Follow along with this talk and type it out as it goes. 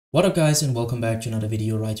What up guys, and welcome back to another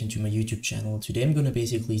video right into my YouTube channel. Today I'm gonna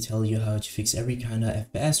basically tell you how to fix every kind of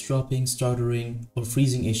FPS dropping, stuttering or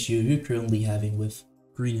freezing issue you're currently having with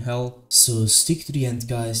Green Hell. So stick to the end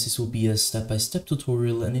guys, this will be a step-by-step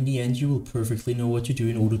tutorial and in the end you will perfectly know what to do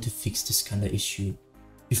in order to fix this kind of issue.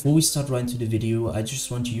 Before we start right into the video, I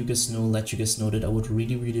just want to let you guys know that I would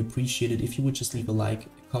really appreciate it if you would just leave a like, a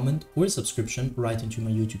comment or a subscription right into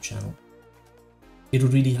my YouTube channel. It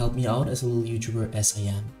would really help me out as a little YouTuber as I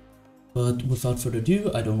am. But without further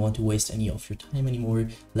ado, I don't want to waste any of your time anymore.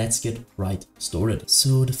 Let's get right started.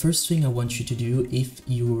 So the first thing I want you to do, if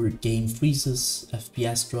your game freezes,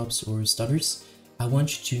 FPS drops or stutters, I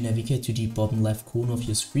want you to navigate to the bottom left corner of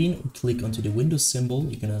your screen or click onto the Windows symbol.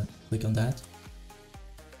 You're gonna click on that.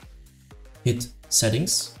 Hit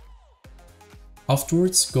Settings.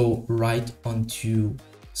 Afterwards, go right onto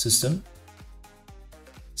System.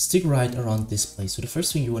 Stick right around display. So the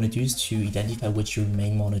first thing you want to do is to identify which your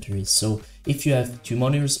main monitor is. So if you have two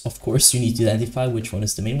monitors, of course you need to identify which one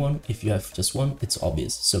is the main one. If you have just one, it's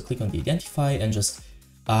obvious. So click on the identify and just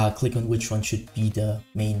click on which one should be the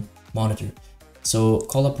main monitor. So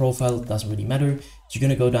color profile doesn't really matter. You're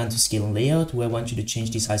gonna go down to scale and layout, where I want you to change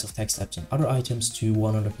the size of text tabs and other items to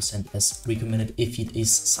 100% as recommended if it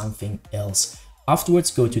is something else. Afterwards,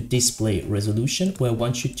 go to display resolution, where I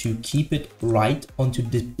want you to keep it right onto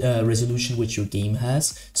the resolution which your game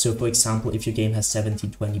has. So for example, if your game has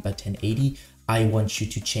 1720 by 1080, I want you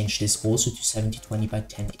to change this also to 1720 by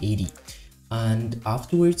 1080. And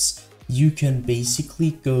afterwards, you can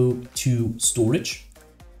basically go to storage.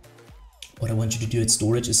 What I want you to do at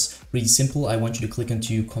storage is really simple. I want you to click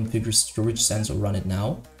onto configure storage sense or run it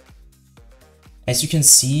now. As you can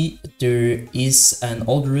see, there is an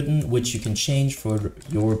algorithm which you can change for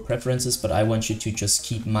your preferences, but I want you to just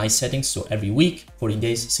keep my settings. So every week, 14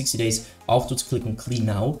 days, 60 days, afterwards click on clean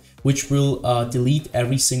now, which will delete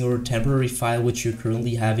every single temporary file which you're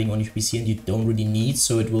currently having on your PC and you don't really need.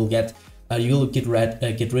 So it will get, you'll get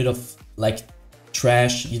rid of like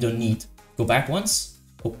trash you don't need. Go back once.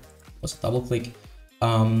 Oh, was a double click.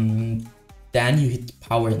 Then you hit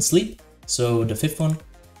power and sleep. So the fifth one,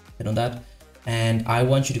 hit on that. And I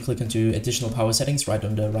want you to click onto additional power settings right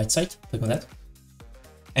on the right side. Click on that.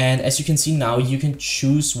 And as you can see now, you can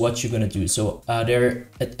choose what you're going to do. So there are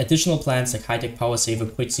additional plans like high-tech power saver,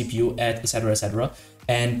 quick CPU, add, etc, etc.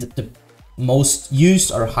 And the most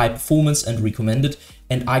used are high performance and recommended.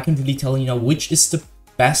 And I can really tell you now which is the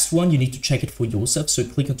best one. You need to check it for yourself. So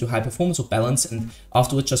click onto high performance or balance and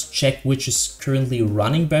afterwards just check which is currently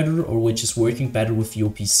running better or which is working better with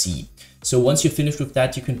your PC. So once you're finished with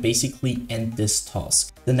that, you can basically end this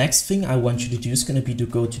task. The next thing I want you to do is going to be to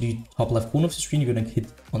go to the top left corner of the screen. You're going to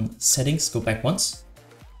hit on settings, go back once,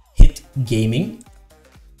 hit gaming.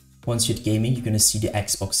 Once you hit gaming, you're going to see the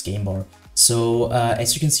Xbox game bar. So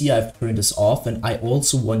as you can see, I've turned this off and I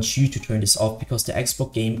also want you to turn this off because the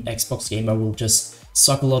Xbox game bar will just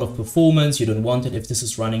suck a lot of performance. You don't want it if this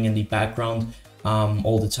is running in the background.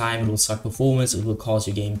 All the time. It will suck performance, it will cause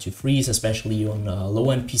your game to freeze, especially on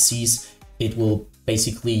low-end PCs. It will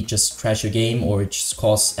basically just crash your game or just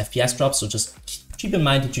cause FPS drops, so just keep in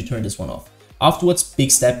mind that you turn this one off. Afterwards, big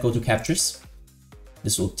step, go to captures.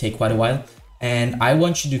 This will take quite a while. And I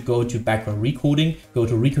want you to go to background recording, go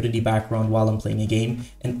to record in the background while I'm playing a game.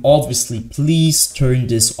 And obviously, please turn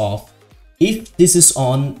this off. If this is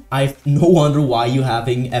on, I no wonder why you're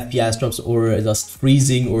having FPS drops or just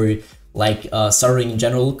freezing or like stuttering in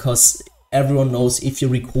general, because everyone knows if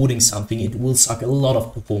you're recording something, it will suck a lot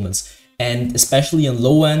of performance. And especially on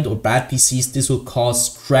low end or bad PCs, this will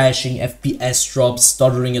cause crashing, FPS drops,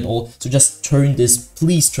 stuttering at all. So just turn this,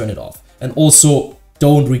 please turn it off. And also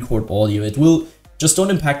don't record audio. It will just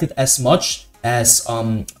don't impact it as much as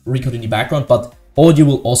recording the background, but audio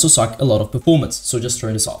will also suck a lot of performance. So just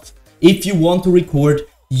turn this off. If you want to record,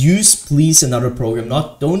 use please another program.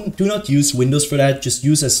 Do not use Windows for that. Just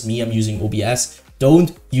use as me. I'm using OBS.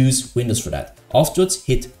 Don't use Windows for that. Afterwards,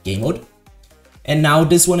 hit game mode. And now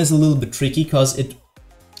this one is a little bit tricky because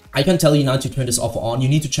I can tell you now to turn this off or on. You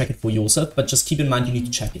need to check it for yourself, but just keep in mind you need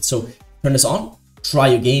to check it. So turn this on, try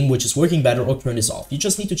your game which is working better, or turn this off. You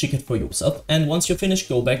just need to check it for yourself. And once you're finished,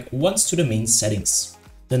 go back once to the main settings.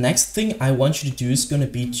 The next thing I want you to do is going to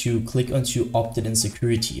be to click onto Update and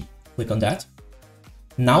Security. Click on that.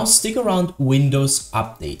 Now stick around Windows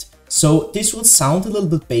Update. So this will sound a little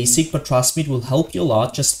bit basic, but trust me, it will help you a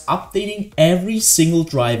lot. Just updating every single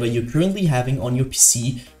driver you're currently having on your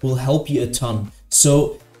PC will help you a ton.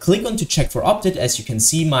 So click on to check for update. As you can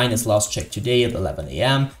see, mine is last checked today at 11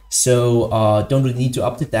 AM. So don't really need to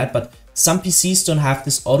update that, but some PCs don't have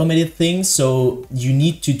this automated thing. So you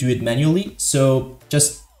need to do it manually. So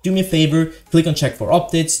just do me a favor, click on check for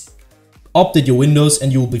updates, update your Windows,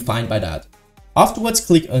 and you will be fine by that. Afterwards,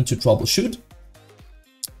 click onto troubleshoot.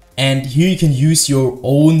 And here you can use your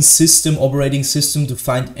own system, operating system, to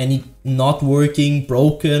find any not working,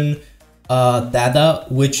 broken data,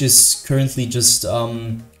 which is currently just,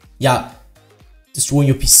 destroying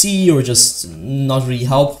your PC or just not really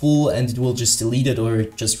helpful, and it will just delete it or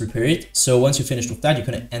just repair it. So once you're finished with that, you're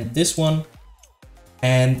gonna end this one.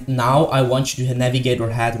 And now I want you to navigate or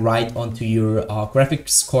head right onto your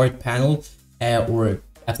graphics card panel or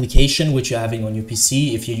application which you're having on your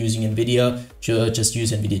PC. If you're using NVIDIA, just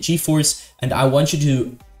use NVIDIA GeForce. And I want you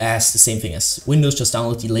to ask the same thing as Windows, just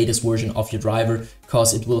download the latest version of your driver,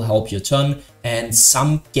 because it will help you a ton. And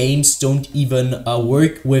some games don't even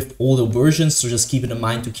work with older versions, so just keep it in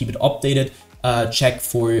mind to keep it updated. Check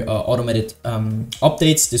for automated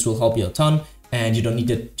updates. This will help you a ton, and you don't need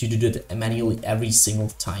to do that manually every single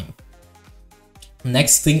time.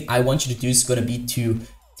 Next thing I want you to do is going to be to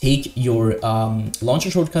take your launcher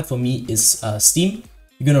shortcut. For me is Steam.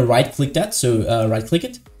 You're going to right click that, so right click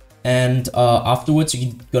it, and afterwards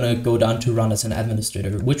you're going to go down to run as an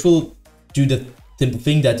administrator, which will do the simple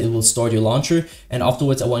thing that it will start your launcher. And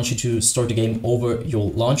afterwards I want you to start the game over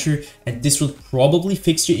your launcher, and this will probably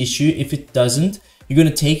fix your issue. If it doesn't, you're going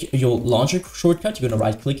to take your launcher shortcut, you're going to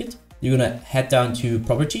right click it, you're going to head down to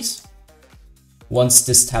properties. Once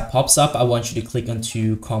this tab pops up, I want you to click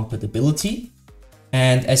onto compatibility.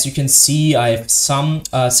 And as you can see, I have some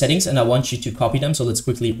settings and I want you to copy them. So let's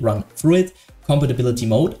quickly run through it. Compatibility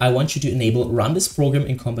mode. I want you to enable run this program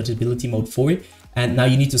in compatibility mode 4. And now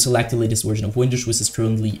you need to select the latest version of Windows, which is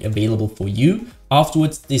currently available for you.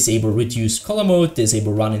 Afterwards, disable reduce color mode,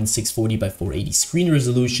 disable run in 640 by 480 screen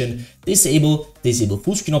resolution, disable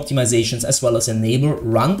full screen optimizations, as well as enable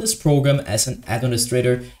run this program as an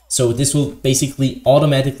administrator. So this will basically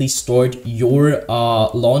automatically start your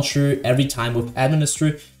launcher every time with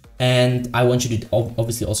administrator. And I want you to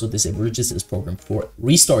obviously also disable register this program for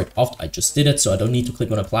restart. After I just did it, so I don't need to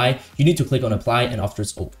click on apply. You need to click on apply, and after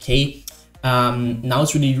it's okay. Now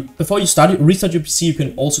it's really, before you restart your PC, you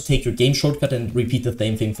can also take your game shortcut and repeat the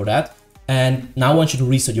same thing for that. And now I want you to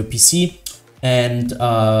restart your PC, and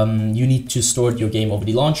you need to start your game over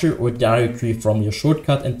the launcher or directly from your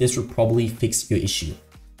shortcut, and this will probably fix your issue.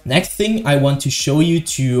 Next thing I want to show you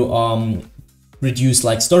to reduce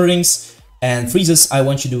like stutterings and freezes, I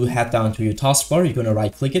want you to head down to your taskbar. You're gonna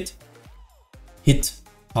right click it, hit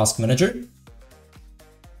task manager.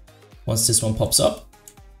 Once this one pops up,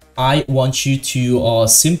 I want you to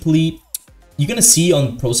simply, you're gonna see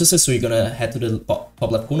on processes, so you're gonna head to the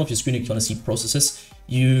top left corner of your screen, you're gonna see processes,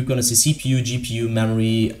 you're gonna see CPU, GPU,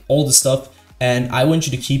 memory, all the stuff, and I want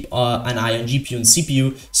you to keep an eye on GPU and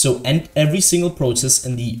CPU, so and every single process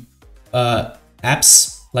in the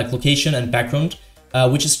apps, like location and background,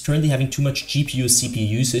 which is currently having too much GPU, CPU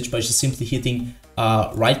usage, by just simply hitting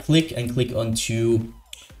right click and click onto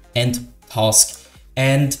end task.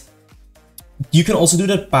 And you can also do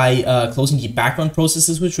that by closing the background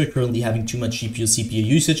processes, which are currently having too much GPU, CPU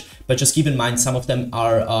usage, but just keep in mind some of them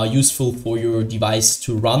are useful for your device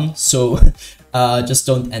to run, so just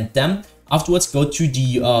don't end them. Afterwards, go to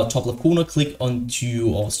the top left corner, click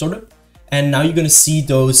onto Startup, and now you're going to see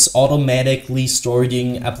those automatically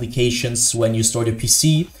starting applications when you start your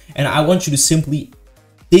PC, and I want you to simply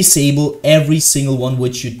disable every single one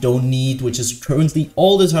which you don't need, which is currently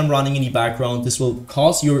all the time running in the background. This will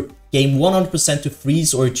cause your game 100% to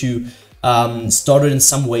freeze or to stutter in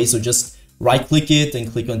some way, so just right click it and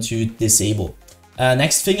click onto disable.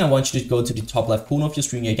 Next thing, I want you to go to the top left corner of your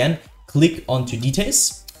screen again, click onto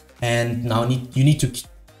details, and now you need to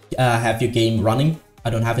have your game running. I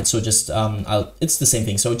don't have it, so just it's the same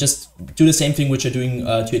thing, so just do the same thing which you're doing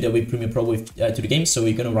to Adobe Premiere Pro with to the game. So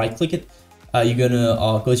you're gonna right click it, you're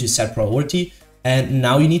gonna go to set priority, and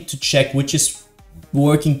now you need to check which is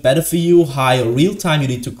working better for you, high or real time. You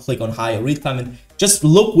need to click on high or real time and just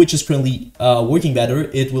look which is currently working better.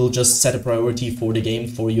 It will just set a priority for the game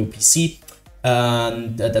for your PC,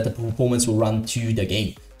 and that the performance will run to the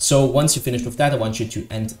game. So once you finish with that, I want you to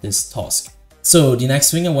end this task. So the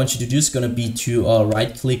next thing I want you to do is going to be to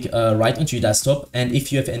right click right onto your desktop, and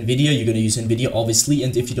if you have NVIDIA, you're going to use NVIDIA obviously,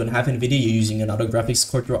 and if you don't have NVIDIA, you're using another graphics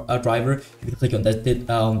card driver, you can click on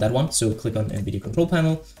that one. So click on NVIDIA control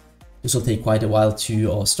panel. This will take quite a while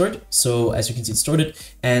to start. So as you can see, it started.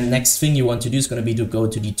 And next thing you want to do is going to be to go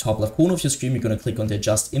to the top left corner of your screen. You're going to click on the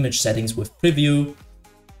adjust image settings with preview.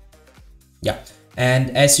 Yeah,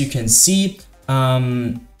 and as you can see,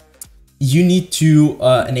 you need to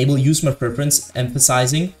enable use my preference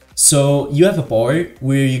emphasizing. So you have a bar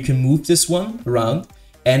where you can move this one around,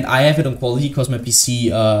 and I have it on quality because my PC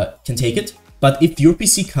can take it. But if your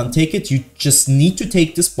PC can't take it, you just need to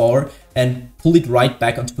take this bar and pull it right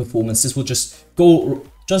back onto performance. This will just go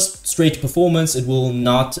just straight to performance. It will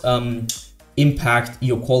not impact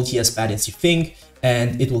your quality as bad as you think,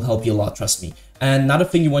 and it will help you a lot, trust me. And another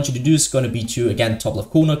thing you want you to do is going to be to, again, top left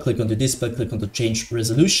corner, click on the display, click on the change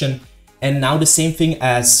resolution. And now the same thing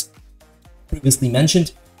as previously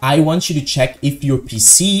mentioned, I want you to check if your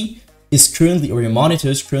PC is currently, or your monitor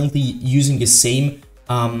is currently using the same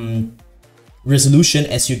resolution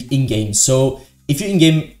as your in-game. So if you're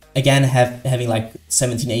in-game, again, having like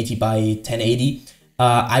 1780 by 1080,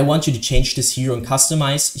 I want you to change this here on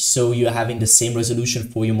customize, so you're having the same resolution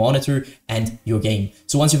for your monitor and your game.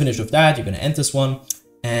 So once you finish with that, you're going to end this one.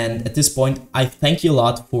 And at this point, I thank you a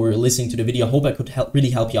lot for listening to the video. I hope I could really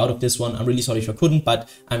help you out of this one. I'm really sorry if I couldn't, but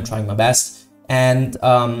I'm trying my best. And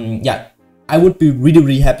yeah, I would be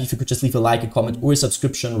really happy if you could just leave a like, a comment, or a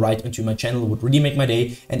subscription right into my channel. It would really make my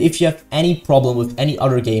day. And if you have any problem with any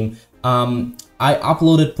other game, I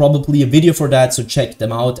uploaded probably a video for that, so check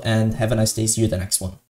them out and have a nice day. See you at the next one.